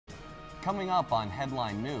Coming up on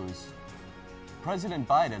Headline News, President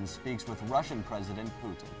Biden speaks with Russian President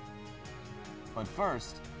Putin. But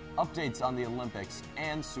first, updates on the Olympics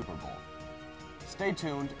and Super Bowl. Stay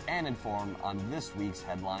tuned and informed on this week's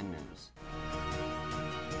Headline News.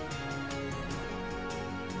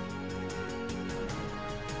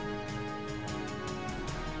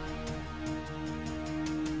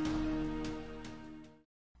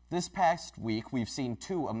 This past week, we've seen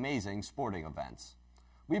two amazing sporting events.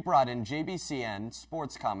 We brought in JBCN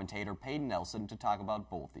sports commentator Peyton Nelson to talk about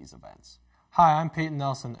both these events. Hi, I'm Peyton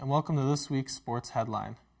Nelson, and welcome to this week's sports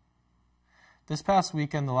headline. This past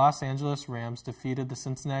weekend, the Los Angeles Rams defeated the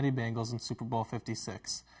Cincinnati Bengals in Super Bowl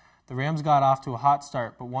 56. The Rams got off to a hot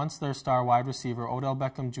start, but once their star wide receiver, Odell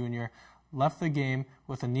Beckham Jr., left the game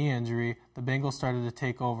with a knee injury, the Bengals started to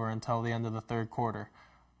take over until the end of the third quarter.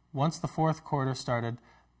 Once the fourth quarter started,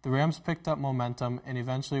 the Rams picked up momentum and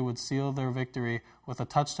eventually would seal their victory with a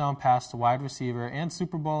touchdown pass to wide receiver and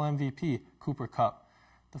Super Bowl MVP, Cooper Kupp.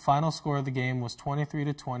 The final score of the game was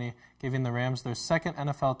 23-20, giving the Rams their second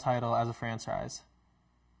NFL title as a franchise.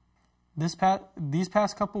 These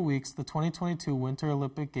past couple weeks, the 2022 Winter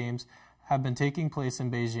Olympic Games have been taking place in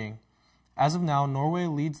Beijing. As of now, Norway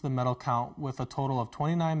leads the medal count with a total of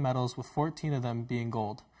 29 medals, with 14 of them being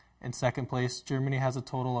gold. In second place, Germany has a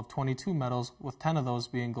total of 22 medals, with 10 of those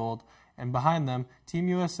being gold, and behind them, Team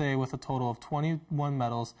USA with a total of 21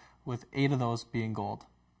 medals, with 8 of those being gold.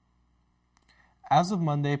 As of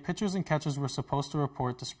Monday, pitchers and catchers were supposed to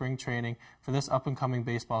report to spring training for this up-and-coming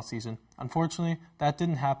baseball season. Unfortunately, that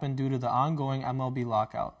didn't happen due to the ongoing MLB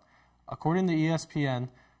lockout. According to ESPN,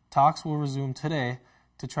 talks will resume today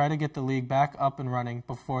to try to get the league back up and running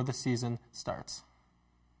before the season starts.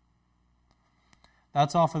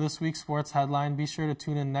 That's all for this week's sports headline. Be sure to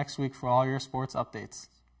tune in next week for all your sports updates.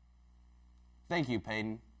 Thank you,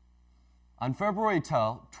 Peyton. On February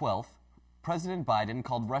 12th, President Biden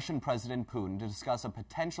called Russian President Putin to discuss a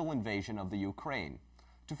potential invasion of the Ukraine.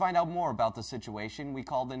 To find out more about the situation, we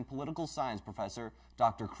called in political science professor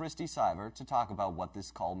Dr. Christy Siver to talk about what this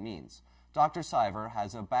call means. Dr. Siver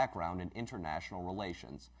has a background in international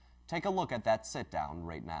relations. Take a look at that sit-down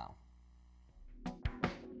right now.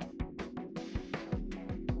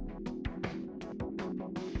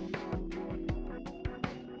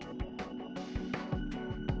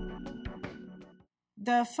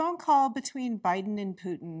 The phone call between Biden and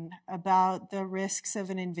Putin about the risks of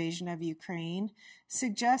an invasion of Ukraine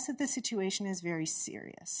suggests that the situation is very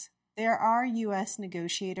serious. There are U.S.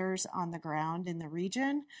 negotiators on the ground in the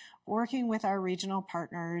region, working with our regional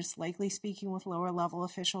partners, likely speaking with lower-level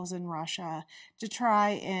officials in Russia, to try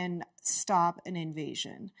and stop an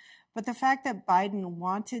invasion. But the fact that Biden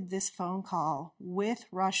wanted this phone call with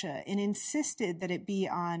Russia and insisted that it be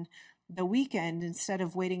on the weekend instead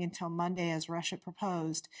of waiting until Monday as Russia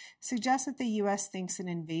proposed suggests that the U.S. thinks an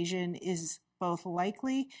invasion is both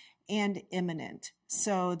likely and imminent.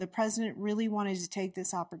 So the president really wanted to take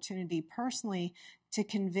this opportunity personally to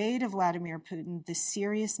convey to Vladimir Putin the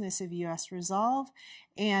seriousness of U.S. resolve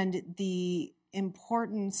and the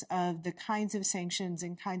importance of the kinds of sanctions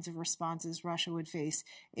and kinds of responses Russia would face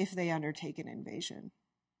if they undertake an invasion.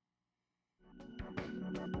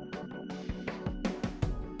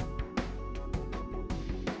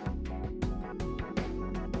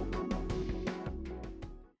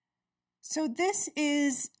 So this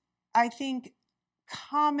is, I think,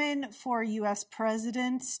 common for U.S.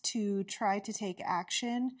 presidents to try to take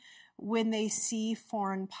action when they see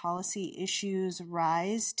foreign policy issues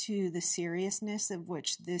rise to the seriousness of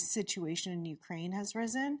which this situation in Ukraine has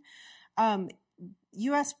risen.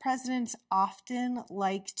 U.S. presidents often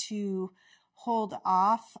like to hold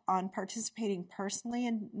off on participating personally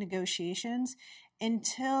in negotiations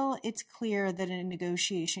until it's clear that a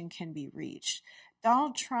negotiation can be reached.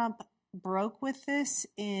 Donald Trump broke with this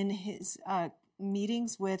in his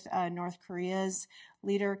meetings with North Korea's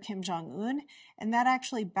leader Kim Jong-un, and that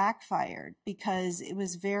actually backfired because it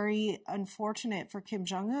was very unfortunate for Kim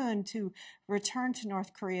Jong-un to return to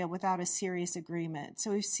North Korea without a serious agreement. So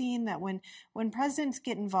we've seen that when presidents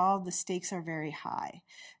get involved, the stakes are very high.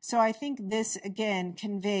 So I think this, again,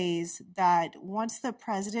 conveys that once the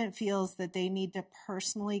president feels that they need to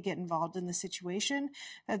personally get involved in the situation,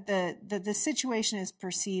 that the situation is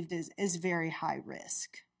perceived as very high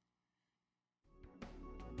risk.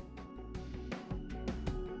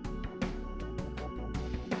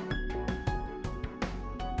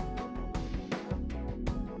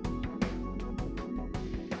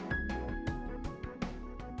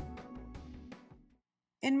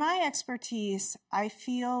 In my expertise, I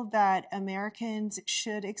feel that Americans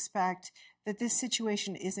should expect that this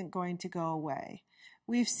situation isn't going to go away.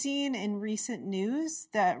 We've seen in recent news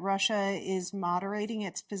that Russia is moderating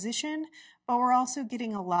its position, but we're also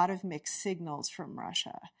getting a lot of mixed signals from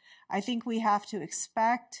Russia. I think we have to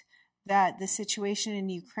expect that the situation in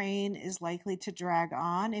Ukraine is likely to drag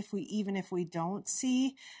on even if we don't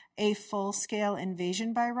see a full-scale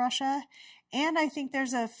invasion by Russia. And I think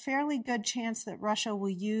there's a fairly good chance that Russia will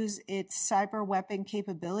use its cyber weapon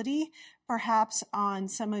capability, perhaps on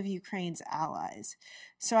some of Ukraine's allies.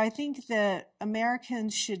 So I think the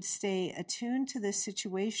Americans should stay attuned to this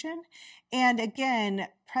situation. And again,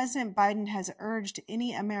 President Biden has urged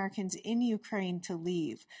any Americans in Ukraine to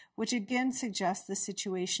leave, which again suggests the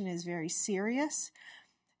situation is very serious.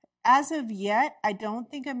 As of yet, I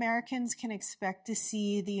don't think Americans can expect to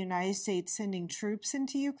see the United States sending troops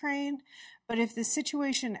into Ukraine. But if the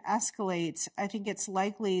situation escalates, I think it's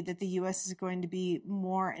likely that the U.S. is going to be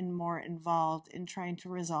more and more involved in trying to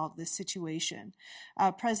resolve this situation.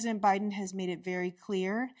 President Biden has made it very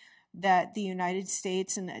clear that the United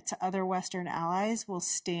States and its other Western allies will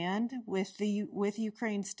stand with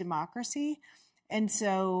Ukraine's democracy. And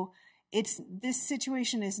so this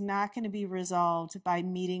situation is not going to be resolved by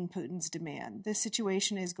meeting Putin's demand. This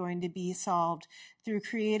situation is going to be solved through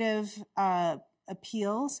creative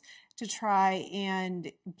appeals to try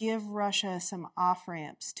and give Russia some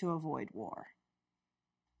off-ramps to avoid war.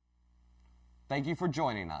 Thank you for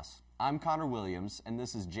joining us. I'm Connor Williams, and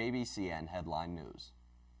this is JBCN Headline News.